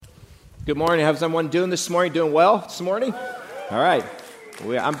Good morning. How's everyone doing this morning? Doing well this morning? All right.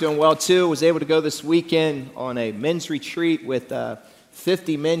 I'm doing well too. Was able to go this weekend on a men's retreat with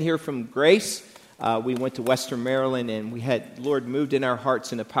 50 men here from Grace. We went to Western Maryland, and Lord moved in our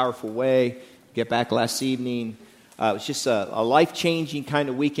hearts in a powerful way. Get back last evening. It was just a life-changing kind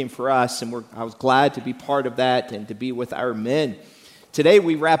of weekend for us, and I was glad to be part of that and to be with our men. Today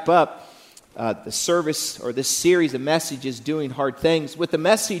we wrap up the service or this series of messages, Doing Hard Things, with a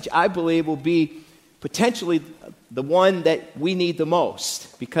message I believe will be potentially the one that we need the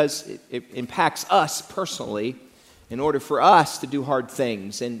most because it impacts us personally in order for us to do hard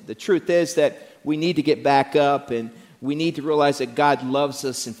things. And the truth is that we need to get back up, and we need to realize that God loves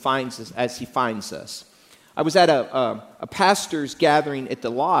us and finds us as He finds us. I was at a pastor's gathering at the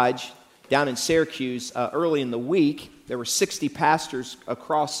lodge down in Syracuse early in the week. There were 60 pastors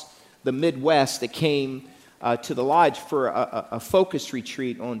across the Midwest that came to the lodge for a focus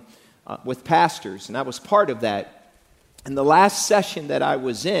retreat with pastors, and I was part of that. And the last session that I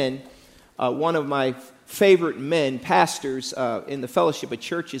was in, one of my favorite men, pastors in the fellowship of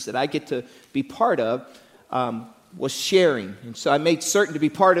churches that I get to be part of, was sharing. And so I made certain to be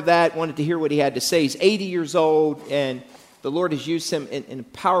part of that, wanted to hear what he had to say. He's 80 years old, and the Lord has used him in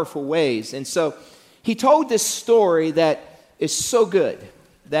powerful ways. And so he told this story that is so good.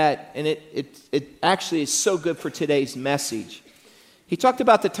 It actually is so good for today's message. He talked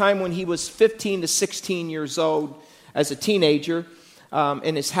about the time when he was 15 to 16 years old as a teenager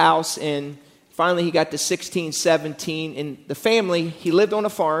in his house, and finally he got to 16, 17, and the family, he lived on a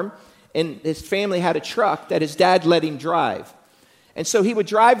farm, and his family had a truck that his dad let him drive. And so he would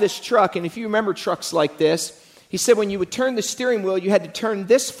drive this truck, and if you remember trucks like this, he said when you would turn the steering wheel, you had to turn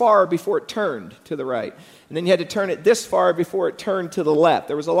this far before it turned to the right. And then you had to turn it this far before it turned to the left.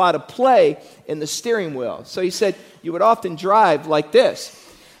 There was a lot of play in the steering wheel. So he said you would often drive like this.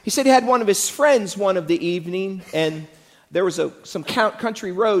 He said he had one of his friends one of the evening, and there was some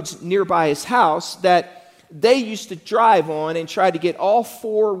country roads nearby his house that they used to drive on and try to get all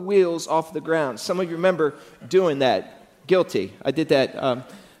four wheels off the ground. Some of you remember doing that. Guilty. I did that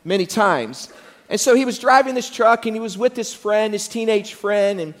many times. And so he was driving this truck, and he was with his friend, his teenage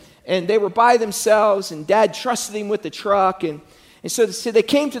friend, and they were by themselves, and Dad trusted him with the truck. And so they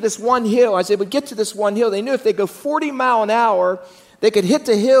came to this one hill. As they would get to this one hill, they knew if they go 40 mile an hour, they could hit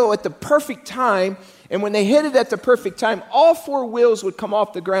the hill at the perfect time. And when they hit it at the perfect time, all four wheels would come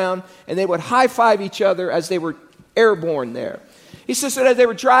off the ground, and they would high-five each other as they were airborne there. He says that as they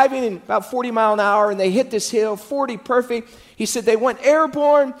were driving in about 40 mile an hour, and they hit this hill, 40 perfect, he said they went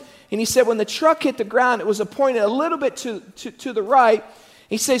airborne. And he said when the truck hit the ground, it was pointed a little bit to the right.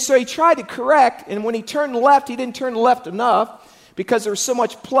 He said so he tried to correct, and when he turned left, he didn't turn left enough because there was so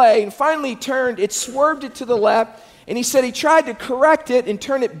much play. And finally he turned, it swerved it to the left, and he said he tried to correct it and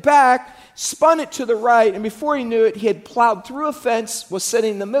turn it back, spun it to the right, and before he knew it, he had plowed through a fence, was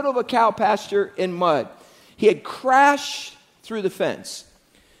sitting in the middle of a cow pasture in mud. He had crashed through the fence,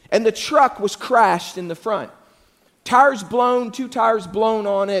 and the truck was crashed in the front. Tires blown, 2 tires blown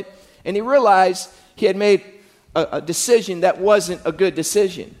on it, and he realized he had made a decision that wasn't a good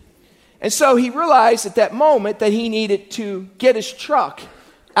decision. And so he realized at that moment that he needed to get his truck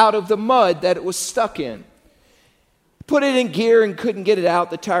out of the mud that it was stuck in. Put it in gear and couldn't get it out.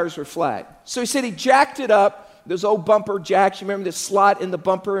 The tires were flat. So he said he jacked it up, those old bumper jacks. You remember the slot in the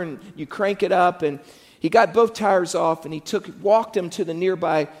bumper, and you crank it up, and he got both tires off, and he walked them to the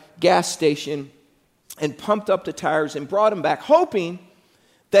nearby gas station and pumped up the tires and brought them back, hoping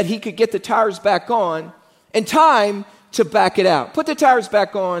that he could get the tires back on in time to back it out. Put the tires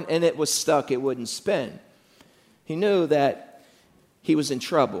back on, and it was stuck. It wouldn't spin. He knew that he was in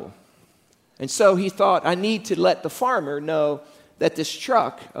trouble. And so he thought, I need to let the farmer know that this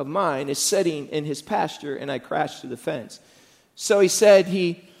truck of mine is sitting in his pasture, and I crashed through the fence. So he said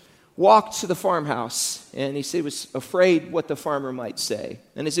he walked to the farmhouse, and he said he was afraid what the farmer might say.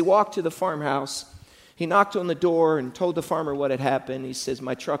 And as he walked to the farmhouse, he knocked on the door and told the farmer what had happened. He says,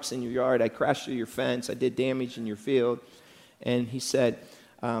 my truck's in your yard. I crashed through your fence. I did damage in your field. And he said,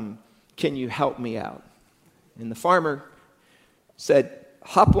 can you help me out? And the farmer said,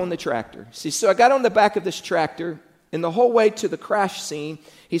 hop on the tractor. See, so I got on the back of this tractor, and the whole way to the crash scene,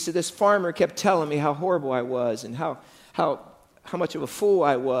 he said, this farmer kept telling me how horrible I was and how much of a fool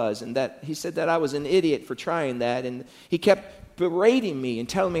I was, and that he said that I was an idiot for trying that. And he kept berating me and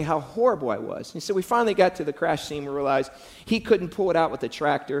telling me how horrible I was. And so we finally got to the crash scene. We realized he couldn't pull it out with the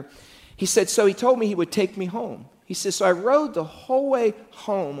tractor. He said, so he told me he would take me home. He says, so I rode the whole way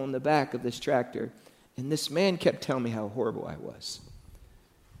home on the back of this tractor, and this man kept telling me how horrible I was.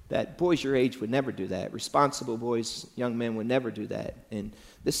 that boys your age would never do that. Responsible boys, young men would never do that. And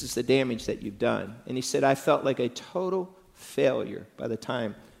this is the damage that you've done. And he said, I felt like a total failure by the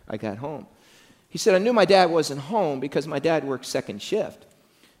time I got home. He said, I knew my dad wasn't home because my dad worked second shift.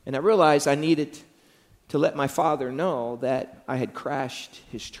 And I realized I needed to let my father know that I had crashed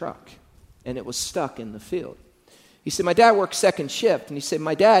his truck and it was stuck in the field. He said, my dad worked second shift. And he said,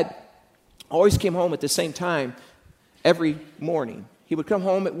 my dad always came home at the same time every morning. He would come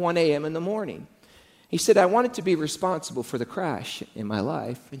home at 1 a.m. in the morning. He said, I wanted to be responsible for the crash in my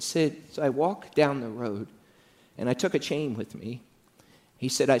life. And said, so I walked down the road and I took a chain with me. He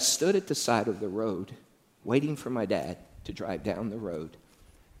said, I stood at the side of the road waiting for my dad to drive down the road,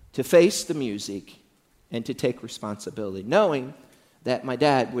 to face the music and to take responsibility, knowing that my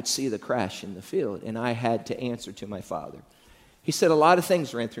dad would see the crash in the field and I had to answer to my father. He said, a lot of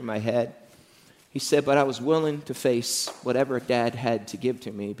things ran through my head. He said, but I was willing to face whatever dad had to give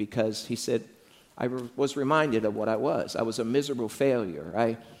to me because he said, I was reminded of what I was. I was a miserable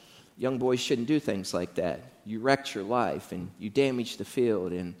failure. Young boys shouldn't do things like that. You wrecked your life and you damaged the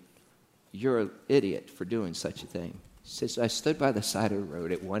field and you're an idiot for doing such a thing. He says, I stood by the side of the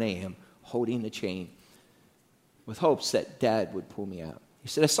road at 1 a.m. holding the chain with hopes that dad would pull me out. He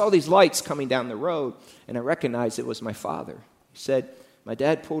said, I saw these lights coming down the road and I recognized it was my father. He said, my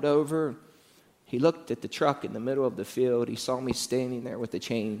dad pulled over. He looked at the truck in the middle of the field. He saw me standing there with the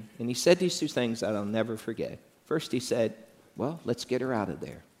chain. And he said these two things that I'll never forget. First, he said, well, let's get her out of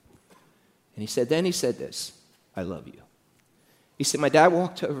there. And then he said this, I love you. He said, my dad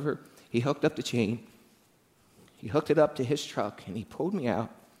walked over. He hooked up the chain. He hooked it up to his truck. And he pulled me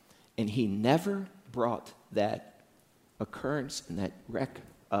out. And he never brought that occurrence and that wreck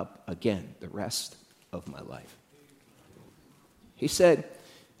up again the rest of my life. He said,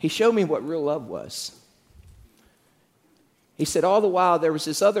 he showed me what real love was. He said, all the while there was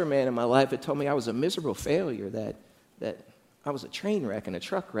this other man in my life that told me I was a miserable failure, that I was a train wreck and a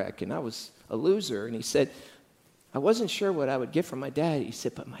truck wreck and I was a loser. And he said, I wasn't sure what I would get from my dad. He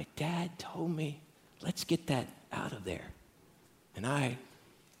said, but my dad told me, let's get that out of there. And I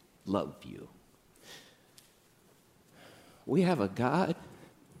love you. We have a God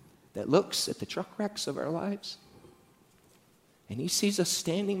that looks at the truck wrecks of our lives and he sees us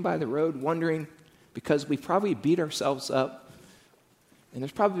standing by the road wondering, because we probably beat ourselves up. And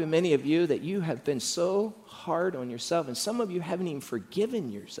there's probably many of you that you have been so hard on yourself, and some of you haven't even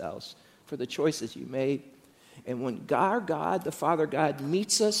forgiven yourselves for the choices you made. And when our God, the Father God,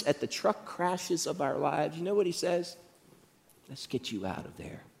 meets us at the truck crashes of our lives, you know what he says? Let's get you out of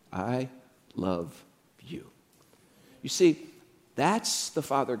there. I love you. You see, that's the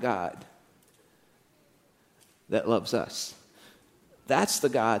Father God that loves us. That's the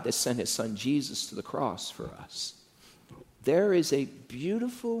God that sent his son Jesus to the cross for us. There is a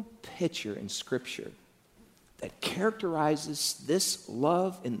beautiful picture in Scripture that characterizes this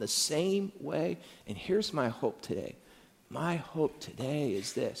love in the same way. And here's my hope today. My hope today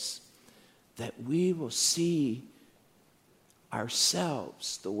is this, that we will see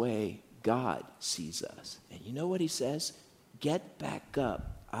ourselves the way God sees us. And you know what he says? Get back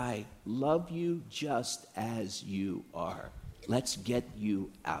up. I love you just as you are. Let's get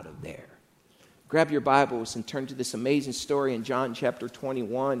you out of there. Grab your Bibles and turn to this amazing story in John chapter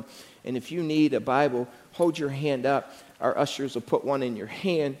 21. And if you need a Bible, hold your hand up. Our ushers will put one in your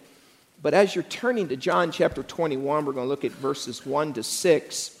hand. But as you're turning to John chapter 21, we're going to look at verses 1 to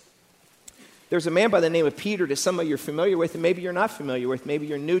 6. There's a man by the name of Peter that some of you are familiar with, and maybe you're not familiar with. Maybe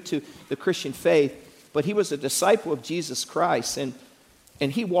you're new to the Christian faith. But he was a disciple of Jesus Christ, and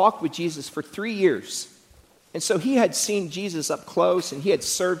he walked with Jesus for 3 years. And so he had seen Jesus up close, and he had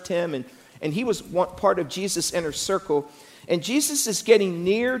served him, and he was part of Jesus' inner circle. And Jesus is getting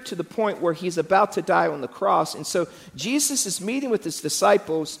near to the point where he's about to die on the cross. And so Jesus is meeting with his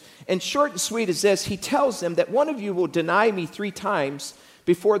disciples, and short and sweet as this, he tells them that one of you will deny me 3 times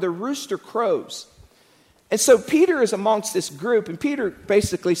before the rooster crows. And so Peter is amongst this group, and Peter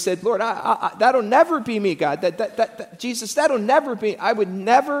basically said, Lord, that'll never be me, God. Jesus, that'll never be. I would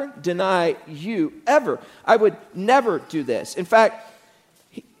never deny you, ever. I would never do this. In fact,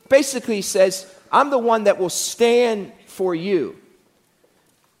 he basically says, I'm the one that will stand for you.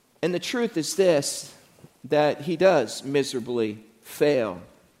 And the truth is this, that he does miserably fail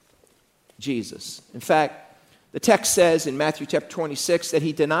Jesus. In fact, the text says in Matthew chapter 26 that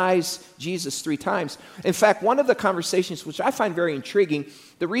he denies Jesus 3 times. In fact, one of the conversations, which I find very intriguing,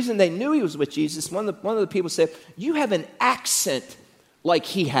 the reason they knew he was with Jesus, one of the people said, you have an accent like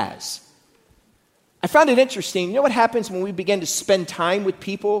he has. I found it interesting. You know what happens when we begin to spend time with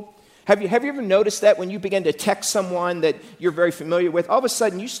people? Have you ever noticed that when you begin to text someone that you're very familiar with, all of a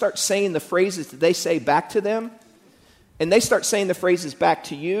sudden you start saying the phrases that they say back to them, and they start saying the phrases back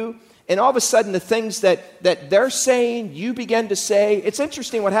to you, and all of a sudden the things that they're saying, you begin to say. It's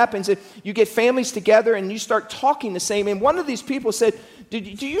interesting what happens if you get families together and you start talking the same. And one of these people said, do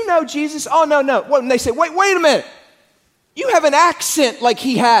you know Jesus? Oh, no. Well, and they say, wait a minute. You have an accent like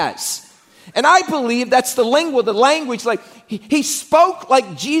he has. And I believe that's the language, like he spoke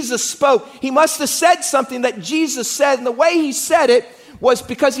like Jesus spoke. He must have said something that Jesus said, and the way he said it was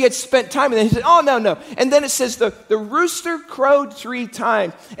because he had spent time. And then he said, oh, no. And then it says the rooster crowed 3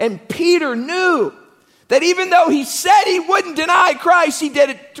 times. And Peter knew that even though he said he wouldn't deny Christ, he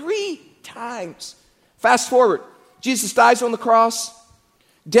did it 3 times. Fast forward. Jesus dies on the cross,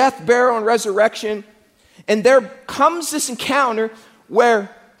 death, burial, and resurrection. And there comes this encounter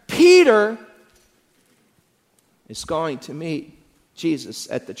where Peter is going to meet Jesus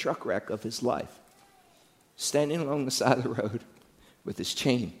at the truck wreck of his life, standing along the side of the road with his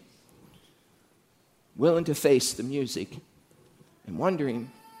chain, willing to face the music and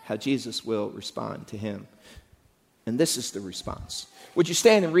wondering how Jesus will respond to him. And this is the response. Would you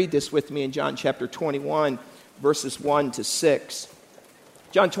stand and read this with me in John chapter 21, verses 1 to 6?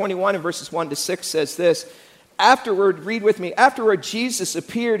 John 21 and verses 1 to 6 says this. Afterward, read with me. Afterward, Jesus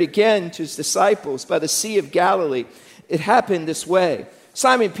appeared again to his disciples by the Sea of Galilee. It happened this way.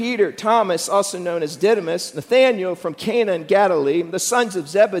 Simon Peter, Thomas, also known as Didymus, Nathanael from Cana in Galilee, the sons of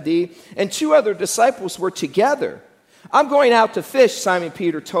Zebedee, and 2 other disciples were together. I'm going out to fish, Simon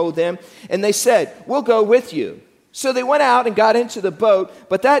Peter told them, and they said, we'll go with you. So they went out and got into the boat,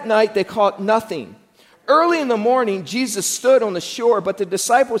 but that night they caught nothing. Early in the morning, Jesus stood on the shore, but the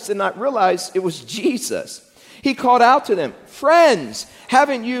disciples did not realize it was Jesus. He called out to them, friends,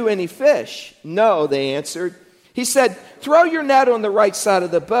 haven't you any fish? No, they answered. He said, throw your net on the right side of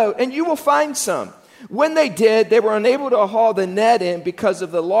the boat, and you will find some. When they did, they were unable to haul the net in because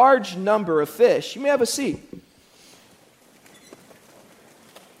of the large number of fish. You may have a seat.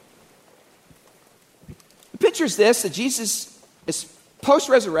 The picture is this, that Jesus is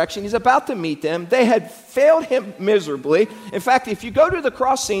post-resurrection. He's about to meet them. They had failed him miserably. In fact, if you go to the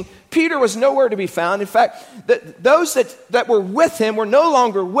cross scene, Peter was nowhere to be found. In fact, those that were with him were no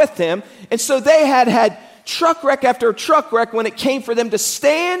longer with him. And so they had truck wreck after truck wreck when it came for them to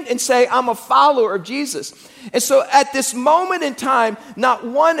stand and say, I'm a follower of Jesus. And so at this moment in time, not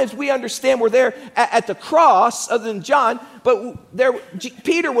one, as we understand, were there at the cross, other than John, but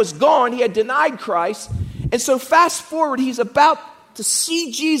Peter was gone. He had denied Christ. And so fast forward, he's about to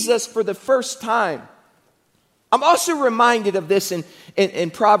see Jesus for the first time. I'm also reminded of this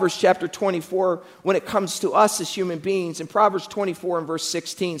in Proverbs chapter 24 when it comes to us as human beings. In Proverbs 24 and verse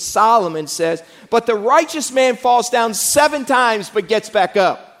 16, Solomon says, but the righteous man falls down 7 times but gets back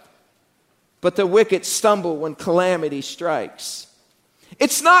up. But the wicked stumble when calamity strikes.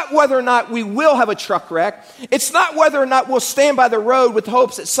 It's not whether or not we will have a truck wreck. It's not whether or not we'll stand by the road with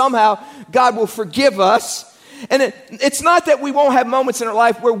hopes that somehow God will forgive us. And it's not that we won't have moments in our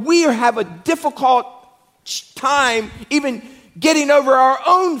life where we have a difficult time even getting over our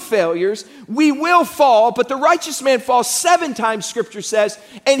own failures. We will fall, but the righteous man falls 7 times, Scripture says,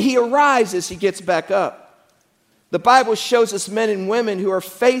 and he arises, he gets back up. The Bible shows us men and women who are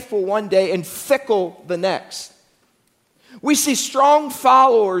faithful one day and fickle the next. We see strong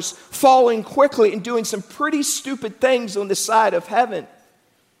followers falling quickly and doing some pretty stupid things on the side of heaven.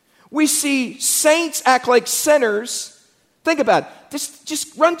 We see saints act like sinners. Think about it.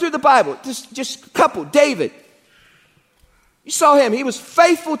 Just run through the Bible. Just a couple. David. You saw him. He was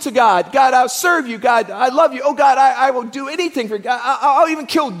faithful to God. God, I'll serve you. God, I love you. Oh, God, I will do anything for God. I'll even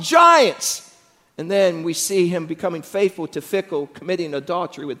kill giants. And then we see him becoming faithful to fickle, committing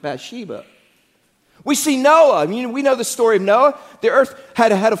adultery with Bathsheba. We see Noah. I mean, we know the story of Noah. The earth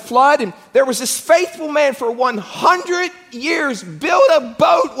had a flood, and there was this faithful man for 100 years, built a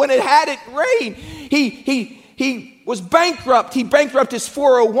boat when it hadn't rained. He was bankrupt. He bankrupted his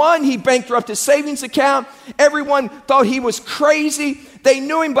 401. He bankrupted his savings account. Everyone thought he was crazy. They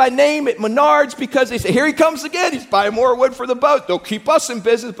knew him by name at Menards because they said, here he comes again. He's buying more wood for the boat. They'll keep us in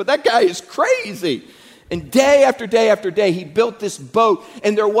business, but that guy is crazy. And day after day after day, he built this boat,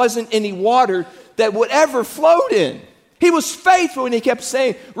 and there wasn't any water that would ever float in. He was faithful, and he kept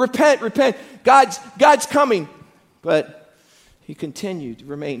saying, repent, repent. God's coming. But he continued to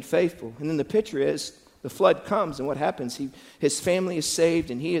remain faithful. And then the picture is, the flood comes, and what happens? His family is saved,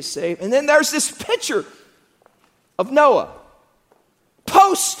 and he is saved. And then there's this picture of Noah,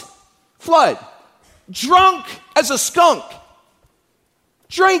 post-flood, drunk as a skunk,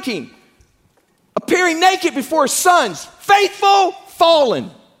 drinking, appearing naked before his sons, faithful,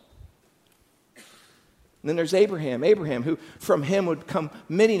 fallen. And then there's Abraham, who from him would come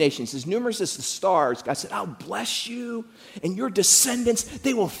many nations, as numerous as the stars. God said, I'll bless you and your descendants.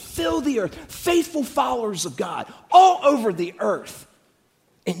 They will fill the earth. Faithful followers of God all over the earth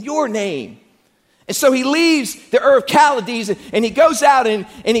in your name. And so he leaves the Ur of Chaldees and he goes out and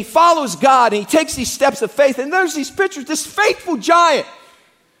he follows God and he takes these steps of faith. And there's these pictures, this faithful giant.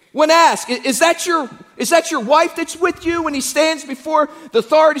 When asked, is that your wife that's with you when he stands before the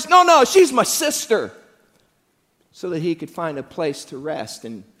authorities? No, she's my sister. So that he could find a place to rest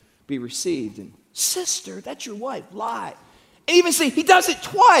and be received. And sister, that's your wife, lie. And even see, he does it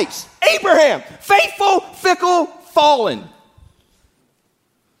twice. Abraham, faithful, fickle, fallen.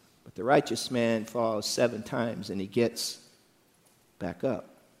 But the righteous man falls 7 times and he gets back up.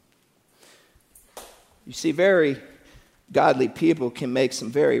 You see, very godly people can make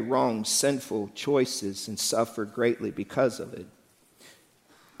some very wrong, sinful choices and suffer greatly because of it.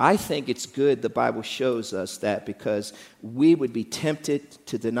 I think it's good the Bible shows us that, because we would be tempted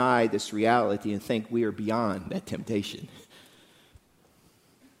to deny this reality and think we are beyond that temptation.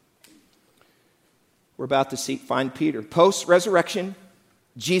 We're about to find Peter. Post-resurrection,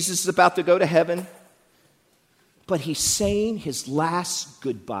 Jesus is about to go to heaven, but he's saying his last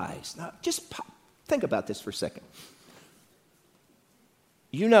goodbyes. Now, just think about this for a second.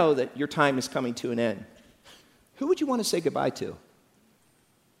 You know that your time is coming to an end. Who would you want to say goodbye to?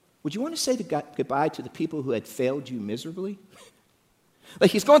 Would you want to say goodbye to the people who had failed you miserably? Like,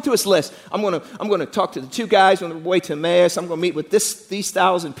 he's going through his list. I'm going to talk to the 2 guys on the way to Emmaus. I'm going to meet with these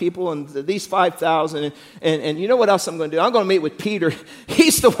 1,000 people and these 5,000. And you know what else I'm going to do? I'm going to meet with Peter.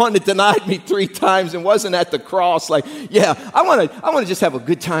 He's the one that denied me 3 times and wasn't at the cross. Like, yeah, I want to just have a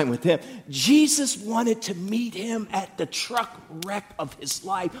good time with him. Jesus wanted to meet him at the truck wreck of his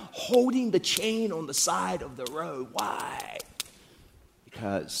life, holding the chain on the side of the road. Why?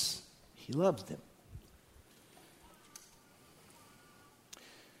 Because he loves them.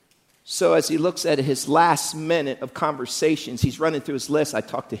 So as he looks at his last minute of conversations, he's running through his list. I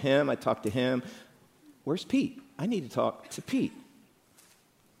talked to him. Where's Pete? I need to talk to Pete.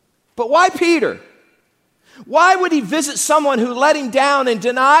 But why Peter? Why would he visit someone who let him down and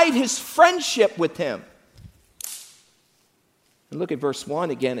denied his friendship with him? And look at verse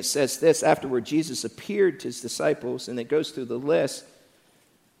 1 again. It says this: afterward, Jesus appeared to his disciples, and it goes through the list.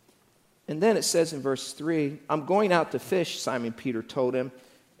 And then it says in verse 3, I'm going out to fish, Simon Peter told him.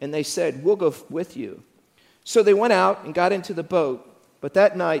 And they said, we'll go with you. So they went out and got into the boat. But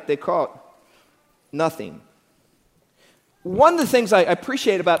that night they caught nothing. One of the things I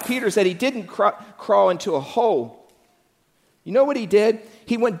appreciate about Peter is that he didn't crawl into a hole. You know what he did?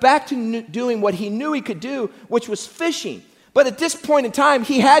 He went back to doing what he knew he could do, which was fishing. But at this point in time,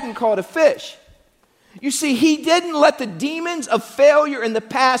 he hadn't caught a fish. You see, he didn't let the demons of failure in the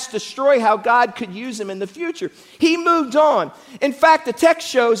past destroy how God could use him in the future. He moved on. In fact, the text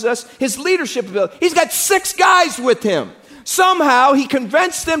shows us his leadership ability. He's got 6 guys with him. Somehow, he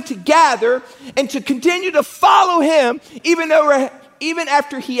convinced them to gather and to continue to follow him, even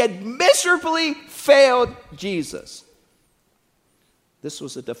after he had miserably failed Jesus. This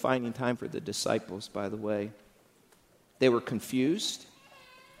was a defining time for the disciples, by the way. They were confused.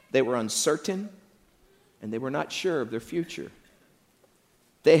 They were uncertain. And they were not sure of their future.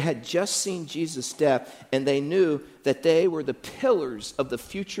 They had just seen Jesus' death, and they knew that they were the pillars of the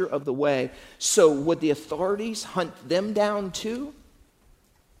future of the way. So would the authorities hunt them down too?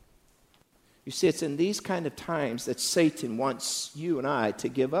 You see, it's in these kind of times that Satan wants you and I to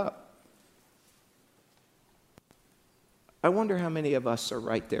give up. I wonder how many of us are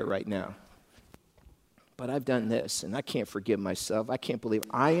right there right now. But I've done this, and I can't forgive myself. I can't believe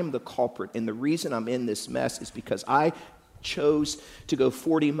I am the culprit. And the reason I'm in this mess is because I chose to go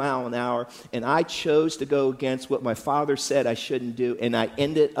 40 miles an hour, and I chose to go against what my father said I shouldn't do, and I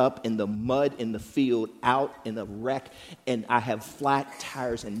ended up in the mud in the field, out in a wreck, and I have flat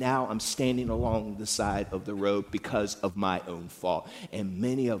tires, and now I'm standing along the side of the road because of my own fault. And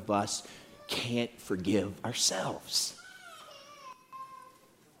many of us can't forgive ourselves.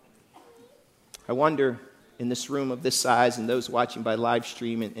 I wonder, in this room of this size and those watching by live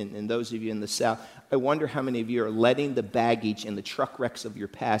stream and those of you in the South, I wonder how many of you are letting the baggage and the truck wrecks of your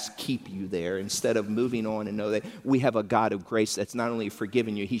past keep you there instead of moving on and know that we have a God of grace that's not only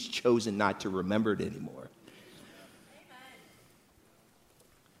forgiven you, he's chosen not to remember it anymore.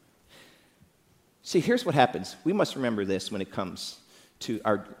 See, here's what happens. We must remember this when it comes to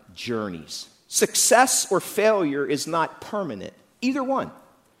our journeys. Success or failure is not permanent, either one.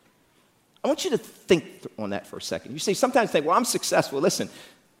 I want you to think on that for a second. You see, sometimes think, well, I'm successful. Listen,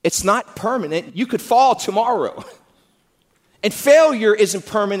 it's not permanent. You could fall tomorrow. And failure isn't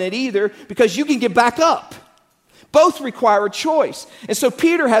permanent either, because you can get back up. Both require a choice. And so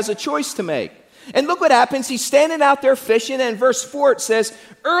Peter has a choice to make. And look what happens. He's standing out there fishing, and in verse 4 it says,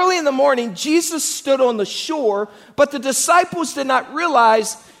 early in the morning, Jesus stood on the shore, but the disciples did not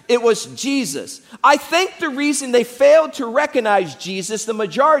realize it was Jesus. I think the reason they failed to recognize Jesus, the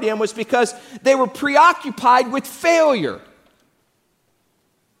majority of them, was because they were preoccupied with failure.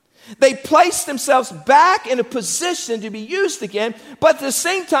 They placed themselves back in a position to be used again, but at the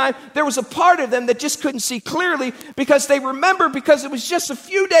same time, there was a part of them that just couldn't see clearly because they remember, because it was just a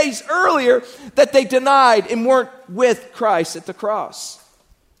few days earlier that they denied and weren't with Christ at the cross.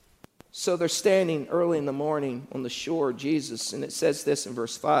 So they're standing early in the morning on the shore, Jesus, and it says this in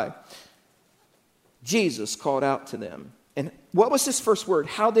verse 5. Jesus called out to them. And what was his first word?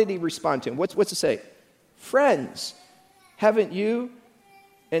 How did he respond to him? What's it say? Friends, haven't you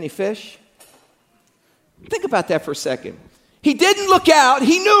any fish? Think about that for a second. He didn't look out.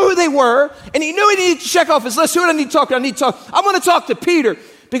 He knew who they were, and he knew he needed to check off his list. Who do I need to talk to? I want to talk to Peter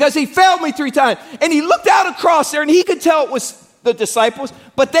because he failed me 3 times. And he looked out across there, and he could tell it was the disciples,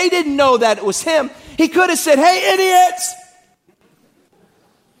 but they didn't know that it was him. He could have said, hey, idiots.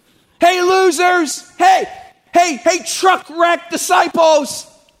 Hey, losers. Hey, truck wreck disciples.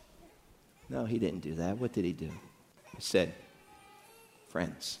 No, he didn't do that. What did he do? He said,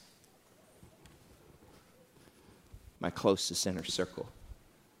 friends, my closest inner circle,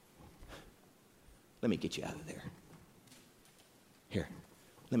 let me get you out of there. Here,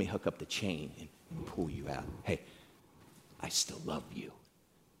 let me hook up the chain and pull you out. Hey, I still love you.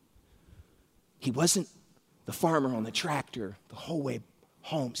 He wasn't the farmer on the tractor the whole way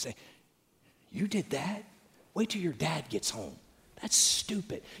home saying, you did that? Wait till your dad gets home. That's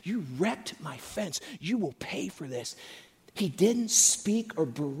stupid. You wrecked my fence. You will pay for this. He didn't speak or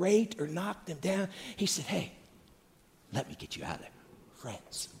berate or knock them down. He said, hey, let me get you out of there.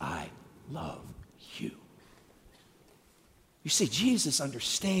 Friends, I love you. You see, Jesus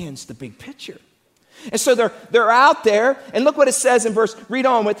understands the big picture. And so they're out there, and look what it says in verse, read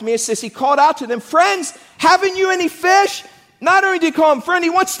on with me. It says, he called out to them, friends, haven't you any fish? Not only did he call them friend, he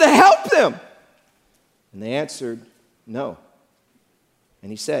wants to help them. And they answered, no.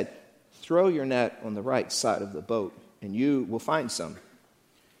 And he said, throw your net on the right side of the boat, and you will find some.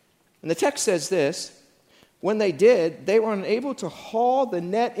 And the text says this, when they did, they were unable to haul the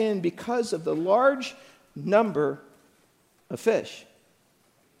net in because of the large number of fish.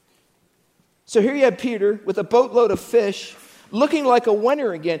 So here you have Peter with a boatload of fish, looking like a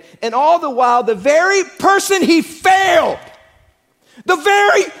winner again. And all the while, the very person he failed, the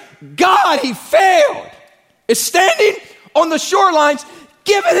very God he failed, is standing on the shorelines,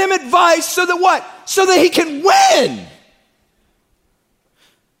 giving him advice so that what? So that he can win.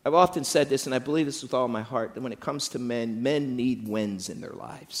 I've often said this, and I believe this with all my heart, that when it comes to men need wins in their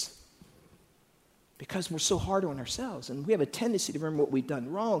lives. Because we're so hard on ourselves, and we have a tendency to remember what we've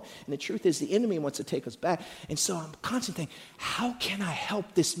done wrong. And the truth is, the enemy wants to take us back. And so I'm constantly thinking, how can I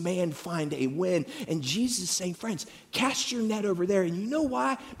help this man find a win? And Jesus is saying, friends, cast your net over there. And you know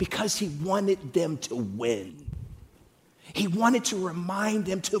why? Because he wanted them to win. He wanted to remind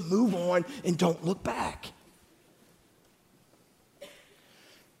them to move on and don't look back.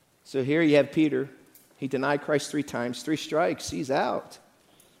 So here you have Peter. He denied Christ 3 times, 3 strikes, he's out.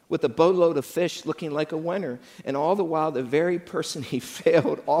 With a boatload of fish looking like a winner. And all the while, the very person he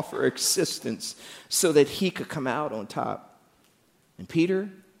failed offer assistance so that he could come out on top. And Peter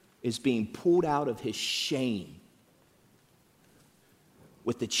is being pulled out of his shame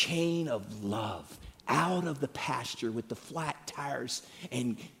with the chain of love, out of the pasture with the flat tires,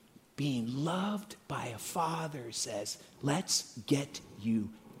 and being loved by a father who says, let's get you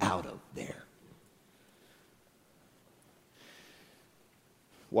out of there.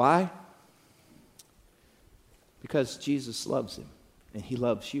 Why? Because Jesus loves him, and he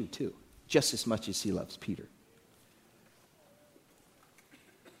loves you too, just as much as he loves Peter.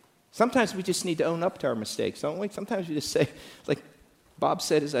 Sometimes we just need to own up to our mistakes, don't we? Sometimes we just say, like Bob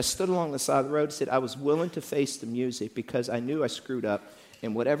said, as I stood along the side of the road, he said, I was willing to face the music because I knew I screwed up,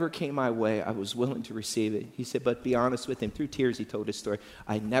 and whatever came my way, I was willing to receive it. He said, but be honest with him. Through tears, he told his story.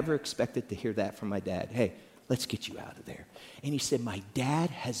 I never expected to hear that from my dad. Hey, let's get you out of there. And he said, my dad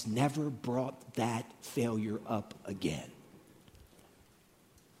has never brought that failure up again.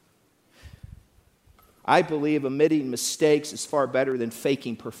 I believe admitting mistakes is far better than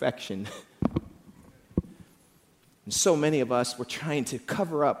faking perfection. And so many of us, we're trying to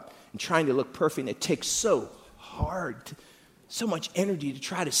cover up and trying to look perfect. And it takes so hard so much energy to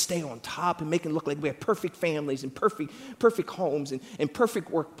try to stay on top and make it look like we have perfect families and perfect homes and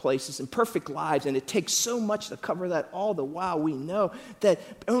perfect workplaces and perfect lives. And it takes so much to cover that. All the while we know that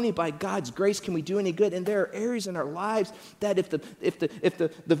only by God's grace can we do any good. And there are areas in our lives that if the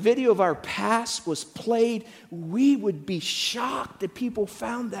video of our past was played, we would be shocked that people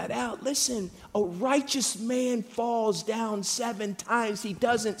found that out. Listen, a righteous man falls down 7 times. He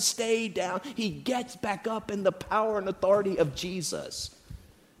doesn't stay down. He gets back up in the power and authority of Jesus.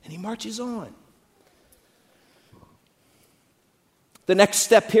 And he marches on. The next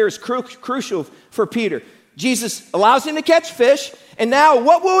step here is crucial for Peter. Jesus allows him to catch fish. And now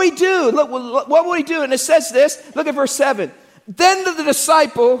what will he do? Look, what will he do? And it says this. Look at verse 7. Then the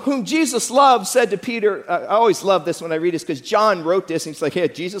disciple whom Jesus loved said to Peter, I always love this when I read this because John wrote this and he's like, hey,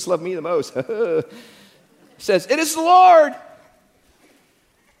 Jesus loved me the most. He says, it is the Lord.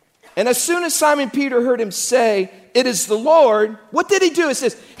 And as soon as Simon Peter heard him say, it is the Lord, what did he do? It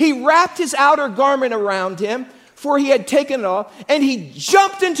says, he wrapped his outer garment around him, for he had taken it off, and he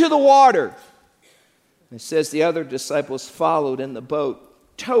jumped into the water. And it says the other disciples followed in the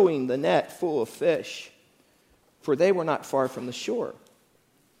boat, towing the net full of fish, for they were not far from the shore.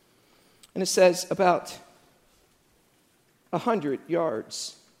 And it says about 100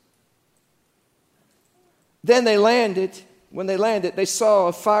 yards. Then they landed. When they landed, they saw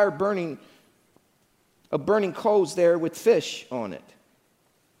a fire burning coals there with fish on it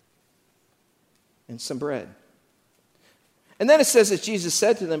and some bread. And then it says that Jesus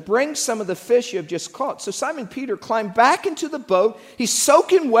said to them, bring some of the fish you have just caught. So Simon Peter climbed back into the boat. He's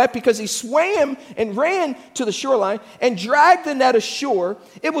soaking wet because he swam and ran to the shoreline and dragged the net ashore.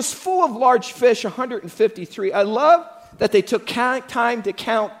 It was full of large fish, 153. I love that they took time to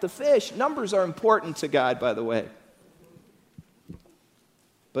count the fish. Numbers are important to God, by the way.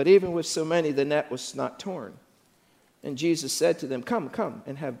 But even with so many, the net was not torn. And Jesus said to them, come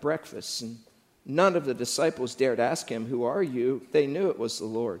and have breakfast. And none of the disciples dared ask him, who are you? They knew it was the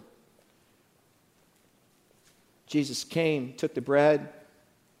Lord. Jesus came, took the bread,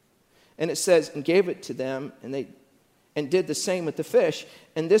 and it says, and gave it to them, and did the same with the fish.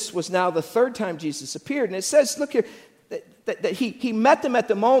 And this was now the 3rd time Jesus appeared. And it says, look here, that he met them at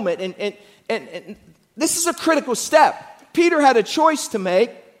the moment. And this is a critical step. Peter had a choice to make.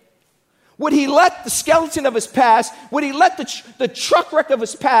 Would he let the skeleton of his past, would he let the truck wreck of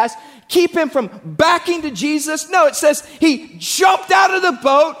his past keep him from backing to Jesus? No, it says he jumped out of the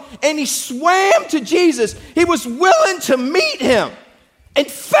boat and he swam to Jesus. He was willing to meet him and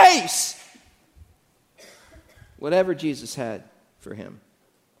face whatever Jesus had for him.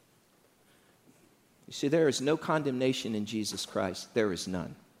 You see, there is no condemnation in Jesus Christ. There is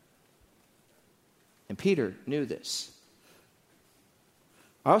none. And Peter knew this.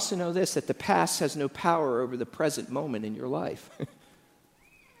 I also know this, that the past has no power over the present moment in your life.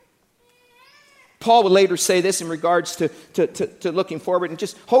 Paul would later say this in regards to looking forward. And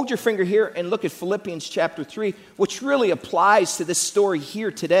just hold your finger here and look at Philippians chapter 3, which really applies to this story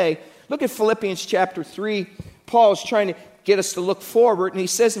here today. Look at Philippians chapter 3. Paul is trying to get us to look forward. And he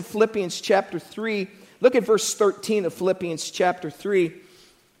says in Philippians chapter 3, look at verse 13 of Philippians chapter 3.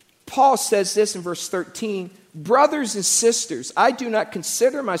 Paul says this in verse 13, brothers and sisters, I do not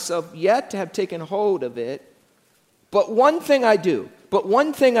consider myself yet to have taken hold of it, but one thing I do,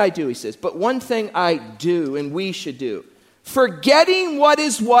 he says, but one thing I do, and we should do, forgetting what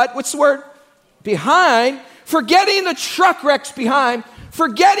is what? What's the word? Behind, forgetting the truck wrecks behind,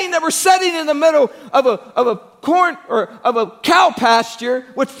 forgetting that we're sitting in the middle of a corn or of a cow pasture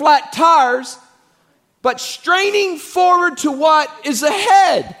with flat tires, but straining forward to what is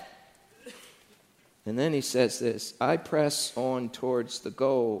ahead. And then he says this, I press on towards the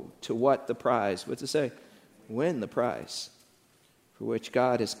goal, to what? The prize. What's it say? Win the prize, for which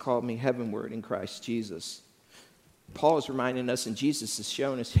God has called me heavenward in Christ Jesus. Paul is reminding us, and Jesus is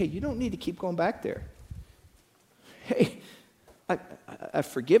showing us, hey, you don't need to keep going back there. Hey, I've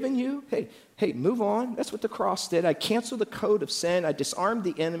forgiven you. Hey, move on. That's what the cross did. I canceled the code of sin. I disarmed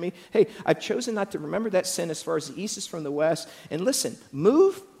the enemy. Hey, I've chosen not to remember that sin as far as the east is from the west. And listen,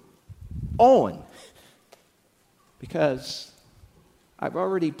 move on. Because I've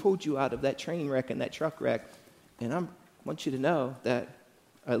already pulled you out of that train wreck and that truck wreck, and I want you to know that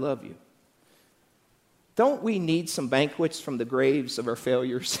I love you. Don't we need some banquets from the graves of our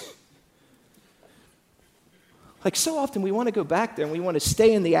failures? Like so often we want to go back there and we want to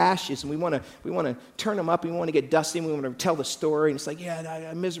stay in the ashes and we want to turn them up and we want to get dusty and we want to tell the story. And it's like, yeah,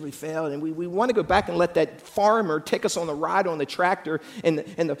 I miserably failed. And we want to go back and let that farmer take us on the ride on the tractor. And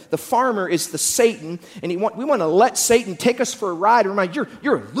the farmer is the Satan. And we want to let Satan take us for a ride and remind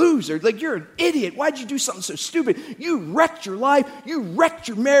you're a loser. Like you're an idiot. Why'd you do something so stupid? You wrecked your life. You wrecked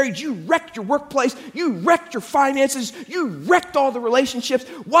your marriage. You wrecked your workplace. You wrecked your finances. You wrecked all the relationships.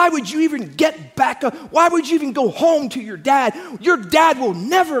 Why would you even get back up? Why would you even go home to your dad? Your dad will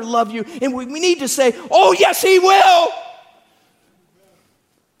never love you. And we need to say, oh, yes, he will.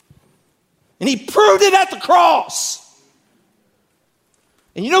 And he proved it at the cross.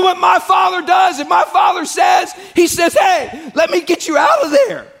 And you know what my Father does? And my Father says, he says, hey, let me get you out of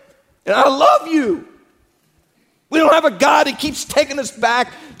there. And I love you. We don't have a God that keeps taking us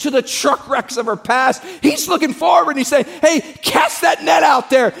back to the truck wrecks of our past. He's looking forward and he's saying, hey, cast that net out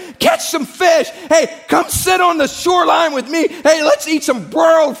there. Catch some fish. Hey, come sit on the shoreline with me. Hey, let's eat some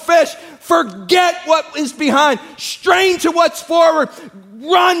broiled fish. Forget what is behind. Strain to what's forward.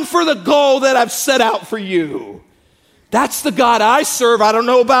 Run for the goal that I've set out for you. That's the God I serve. I don't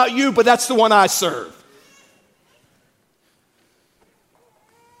know about you, but that's the one I serve.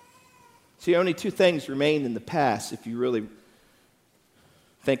 See, only two things remain in the past if you really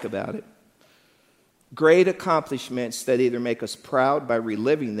think about it. Great accomplishments that either make us proud by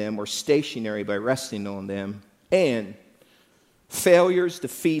reliving them or stationary by resting on them. And failures,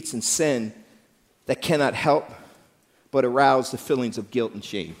 defeats, and sin that cannot help but arouse the feelings of guilt and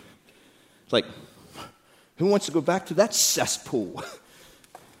shame. It's like, who wants to go back to that cesspool?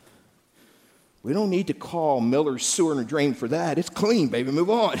 We don't need to call Miller's Sewer and Drain for that. It's clean, baby. Move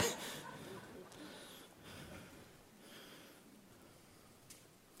on.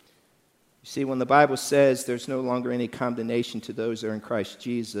 See, when the Bible says there's no longer any condemnation to those that are in Christ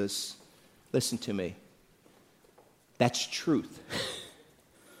Jesus, listen to me. That's truth.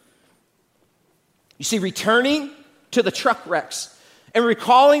 You see, returning to the truck wrecks and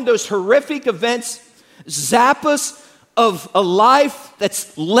recalling those horrific events zap us of a life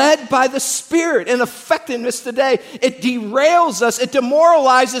that's led by the Spirit and effectiveness today. It derails us. It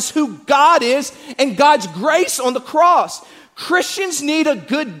demoralizes who God is and God's grace on the cross. Christians need a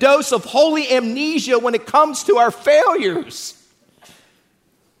good dose of holy amnesia when it comes to our failures.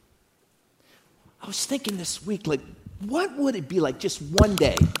 I was thinking this week, like, what would it be like just one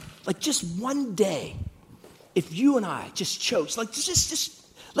day, if you and I just chose, like, just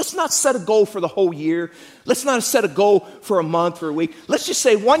let's not set a goal for the whole year. Let's not set a goal for a month or a week. Let's just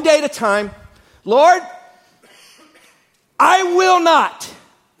say one day at a time, Lord, I will not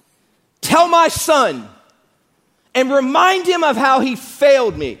tell my son and remind him of how he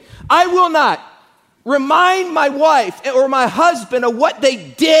failed me. I will not remind my wife or my husband of what they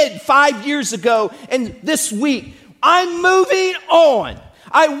did 5 years ago and this week. I'm moving on.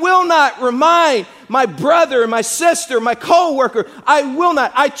 I will not remind my brother, my sister, my coworker. I will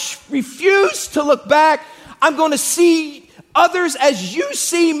not. I refuse to look back. I'm going to see others as you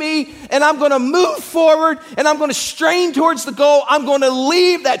see me, and I'm going to move forward, and I'm going to strain towards the goal. I'm going to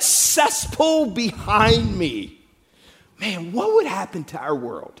leave that cesspool behind me. Man, what would happen to our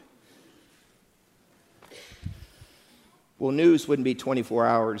world? Well, news wouldn't be 24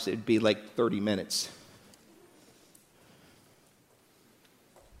 hours. It'd be like 30 minutes.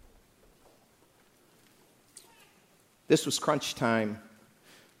 This was crunch time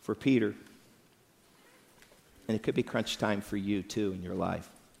for Peter. And it could be crunch time for you, too, in your life.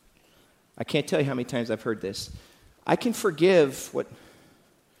 I can't tell you how many times I've heard this. I can forgive what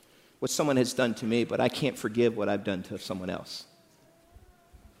someone has done to me, but I can't forgive what I've done to someone else.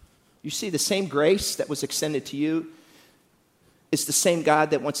 You see, the same grace that was extended to you is the same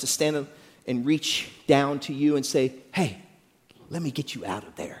God that wants to stand and reach down to you and say, hey, let me get you out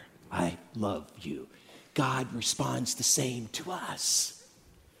of there. I love you. God responds the same to us.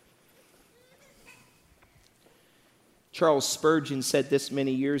 Charles Spurgeon said this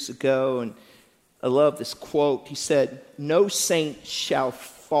many years ago, and I love this quote. He said, no saint shall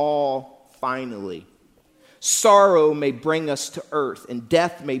fall finally. Sorrow may bring us to earth, and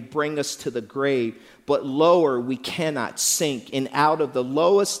death may bring us to the grave, but lower we cannot sink, and out of the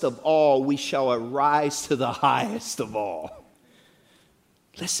lowest of all we shall arise to the highest of all.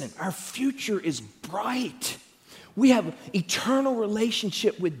 Listen, our future is bright. We have eternal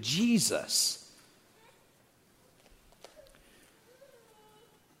relationship with Jesus.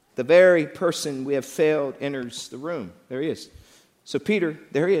 The very person we have failed enters the room. There he is. So Peter,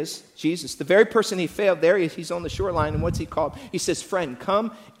 there he is, Jesus. The very person he failed, there he is. He's on the shoreline, and what's he called? He says, friend,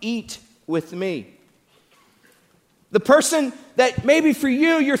 come eat with me. The person that maybe for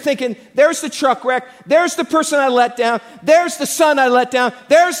you, you're thinking, there's the truck wreck, there's the person I let down, there's the son I let down,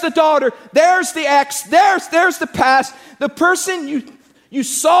 there's the daughter, there's the ex, there's the past. The person you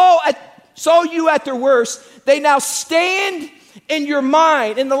saw you at their worst, they now stand in your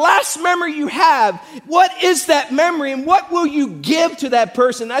mind. And the last memory you have, what is that memory and what will you give to that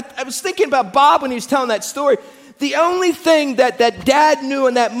person? I was thinking about Bob when he was telling that story. The only thing that dad knew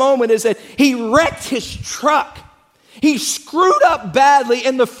in that moment is that he wrecked his truck. He screwed up badly,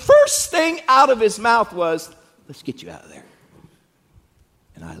 and the first thing out of his mouth was, let's get you out of there.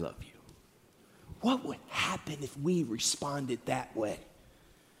 And I love you. What would happen if we responded that way?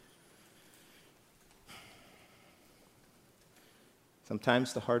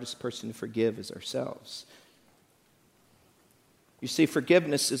 Sometimes the hardest person to forgive is ourselves. You see,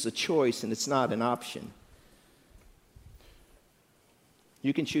 forgiveness is a choice, and it's not an option.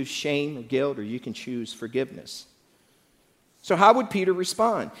 You can choose shame or guilt, or you can choose forgiveness. So how would Peter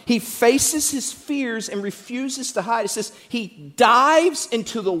respond? He faces his fears and refuses to hide. It says he dives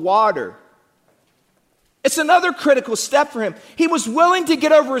into the water. It's another critical step for him. He was willing to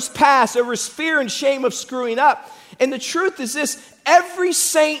get over his past, over his fear and shame of screwing up. And the truth is this, every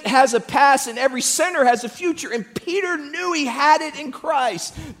saint has a past and every sinner has a future. And Peter knew he had it in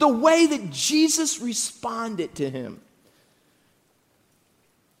Christ, the way that Jesus responded to him.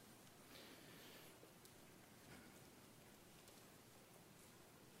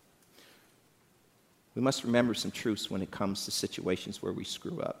 We must remember some truths when it comes to situations where we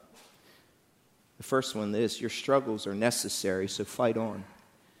screw up. The first one is your struggles are necessary, so fight on.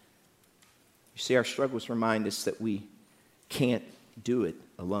 You see, our struggles remind us that we can't do it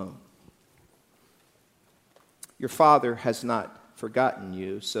alone. Your Father has not forgotten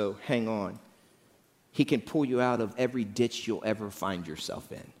you, so hang on. He can pull you out of every ditch you'll ever find yourself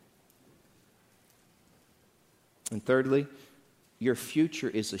in. And thirdly, your future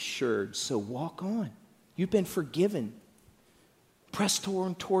is assured, so walk on. You've been forgiven. Press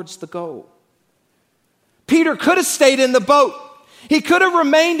towards the goal. Peter could have stayed in the boat. He could have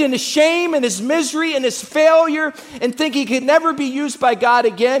remained in his shame and his misery and his failure and think he could never be used by God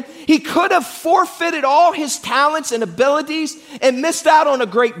again. He could have forfeited all his talents and abilities and missed out on a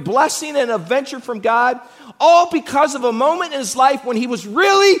great blessing and a venture from God, all because of a moment in his life when he was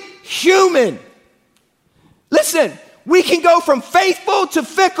really human. Listen, we can go from faithful to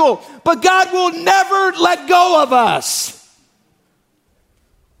fickle, but God will never let go of us.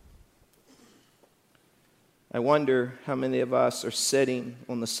 I wonder how many of us are sitting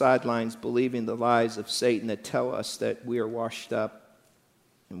on the sidelines believing the lies of Satan that tell us that we are washed up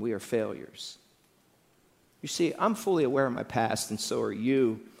and we are failures. You see, I'm fully aware of my past, and so are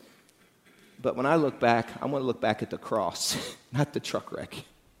you. But when I look back, I want to look back at the cross, not the truck wreck.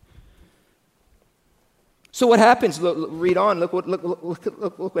 So what happens? Read on. Look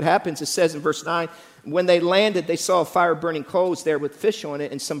what happens. It says in verse 9, when they landed, they saw a fire burning coals there with fish on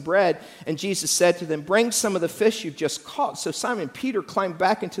it and some bread. And Jesus said to them, bring some of the fish you've just caught. So Simon Peter climbed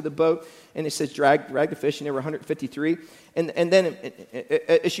back into the boat, and it says drag the fish, and there were 153. And then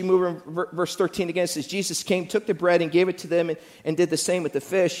as you move in verse 13 again, it says Jesus came, took the bread, and gave it to them, and did the same with the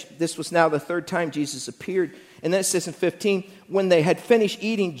fish. This was now the third time Jesus appeared. And then it says in 15, when they had finished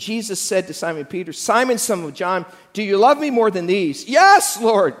eating, Jesus said to Simon Peter, Simon, son of John, do you love me more than these? Yes,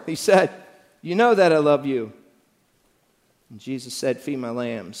 Lord, he said. You know that I love you. And Jesus said, feed my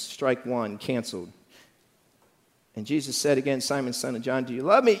lambs. Strike one, canceled. And Jesus said again, Simon, son of John, do you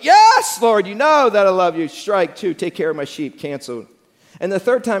love me? Yes, Lord, you know that I love you. Strike two, take care of my sheep, canceled. And the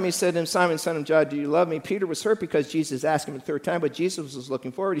third time he said to him, Simon, son of John, do you love me? Peter was hurt because Jesus asked him the third time, but Jesus was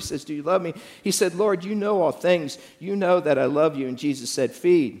looking forward. He says, do you love me? He said, Lord, you know all things. You know that I love you. And Jesus said,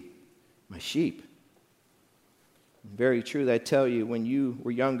 feed my sheep. And very true that I tell you, when you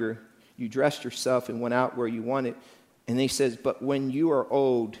were younger, you dressed yourself and went out where you wanted. And he says, but when you are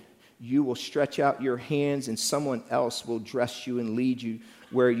old, you will stretch out your hands and someone else will dress you and lead you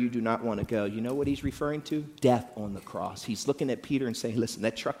where you do not want to go. You know what he's referring to? Death on the cross. He's looking at Peter and saying, listen,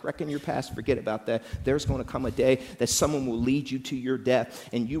 that truck wreck in your past, forget about that. There's going to come a day that someone will lead you to your death,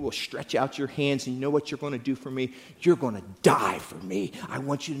 and you will stretch out your hands, and you know what you're going to do for me? You're going to die for me. I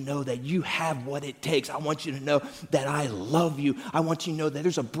want you to know that you have what it takes. I want you to know that I love you. I want you to know that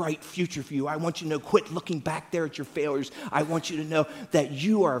there's a bright future for you. I want you to know, quit looking back there at your failures. I want you to know that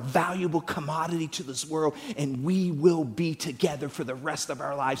you are a valuable commodity to this world, and we will be together for the rest of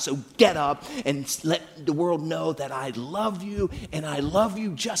our lives. So get up and let the world know that I love you, and I love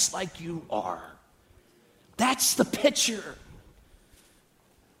you just like you are. That's the picture.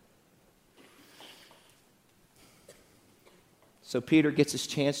 So Peter gets his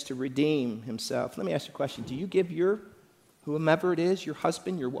chance to redeem himself. Let me ask you a question. Do you give whomever it is, your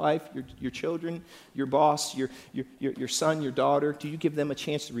husband, your wife, your children, your boss, your son, your daughter, do you give them a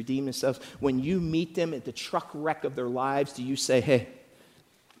chance to redeem themselves? When you meet them at the truck wreck of their lives, do you say, hey,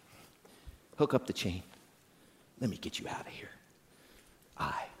 hook up the chain. Let me get you out of here.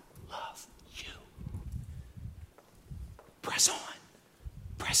 I love you. Press on.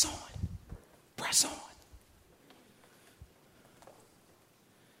 Press on. Press on.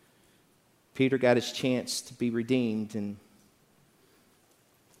 Peter got his chance to be redeemed, and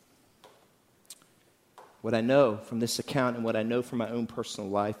what I know from this account and what I know from my own personal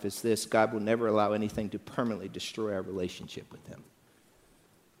life is this: God will never allow anything to permanently destroy our relationship with him.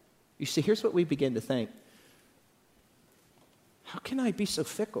 You see, here's what we begin to think. How can I be so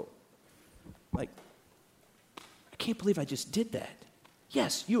fickle? Like, I can't believe I just did that.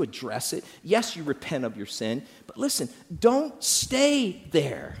 Yes, you address it. Yes, you repent of your sin. But listen, don't stay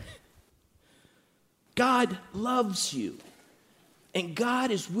there. God loves you. And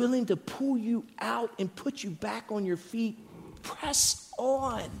God is willing to pull you out and put you back on your feet. Press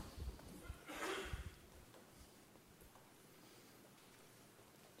on.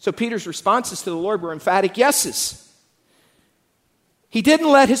 So Peter's responses to the Lord were emphatic yeses. He didn't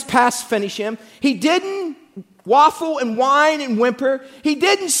let his past finish him. He didn't waffle and whine and whimper. He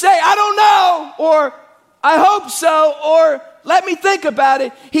didn't say, I don't know, or I hope so, or let me think about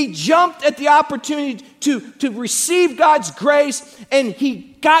it. He jumped at the opportunity to receive God's grace, and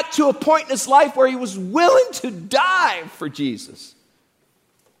he got to a point in his life where he was willing to die for Jesus.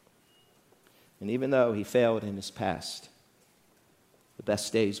 And even though he failed in his past, the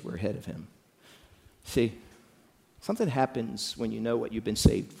best days were ahead of him. See, something happens when you know what you've been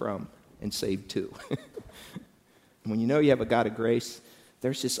saved from and saved to. When you know you have a God of grace,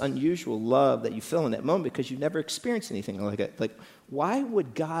 there's this unusual love that you feel in that moment because you've never experienced anything like that. Like, why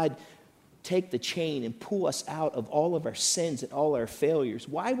would God take the chain and pull us out of all of our sins and all our failures?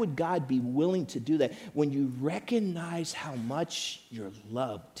 Why would God be willing to do that when you recognize how much you're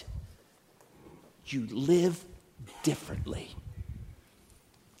loved? You live differently.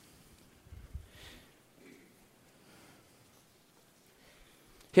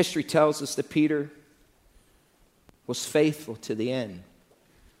 History tells us that Peter was faithful to the end.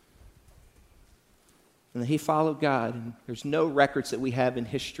 And he followed God. And there's no records that we have in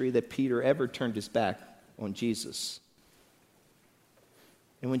history that Peter ever turned his back on Jesus.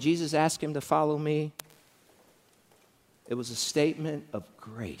 And when Jesus asked him to follow me, it was a statement of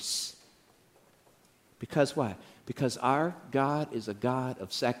grace. Because why? Because our God is a God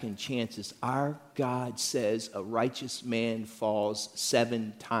of second chances. Our God says a righteous man falls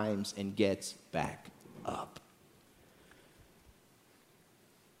 7 times and gets back up.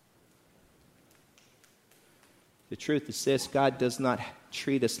 The truth is this: God does not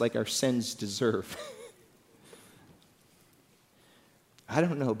treat us like our sins deserve. I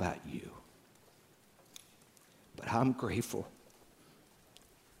don't know about you, but I'm grateful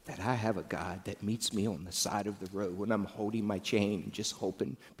that I have a God that meets me on the side of the road when I'm holding my chain and just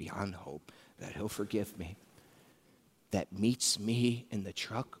hoping beyond hope that he'll forgive me. That meets me in the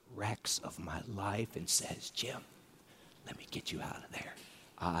truck wrecks of my life and says, Jim, let me get you out of there.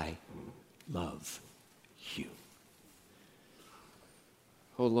 I love you.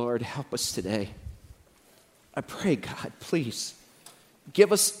 Oh, Lord, help us today. I pray, God, please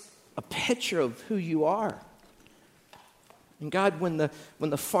give us a picture of who you are. And God, when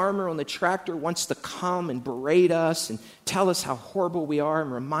the farmer on the tractor wants to come and berate us and tell us how horrible we are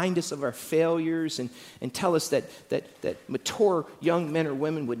and remind us of our failures and tell us that mature young men or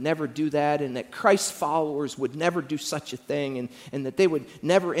women would never do that and that Christ followers would never do such a thing and that they would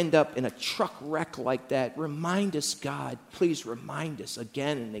never end up in a truck wreck like that, remind us, God, please remind us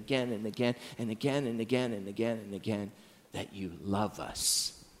again and again and again and again and again and again and again that you love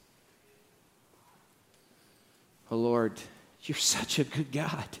us. Oh, Lord, you're such a good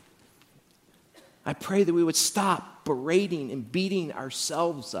God. I pray that we would stop berating and beating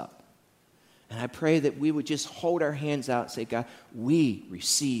ourselves up. And I pray that we would just hold our hands out and say, God, we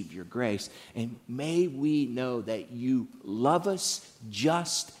receive your grace. And may we know that you love us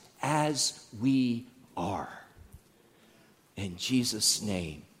just as we are. In Jesus'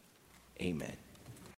 name, amen.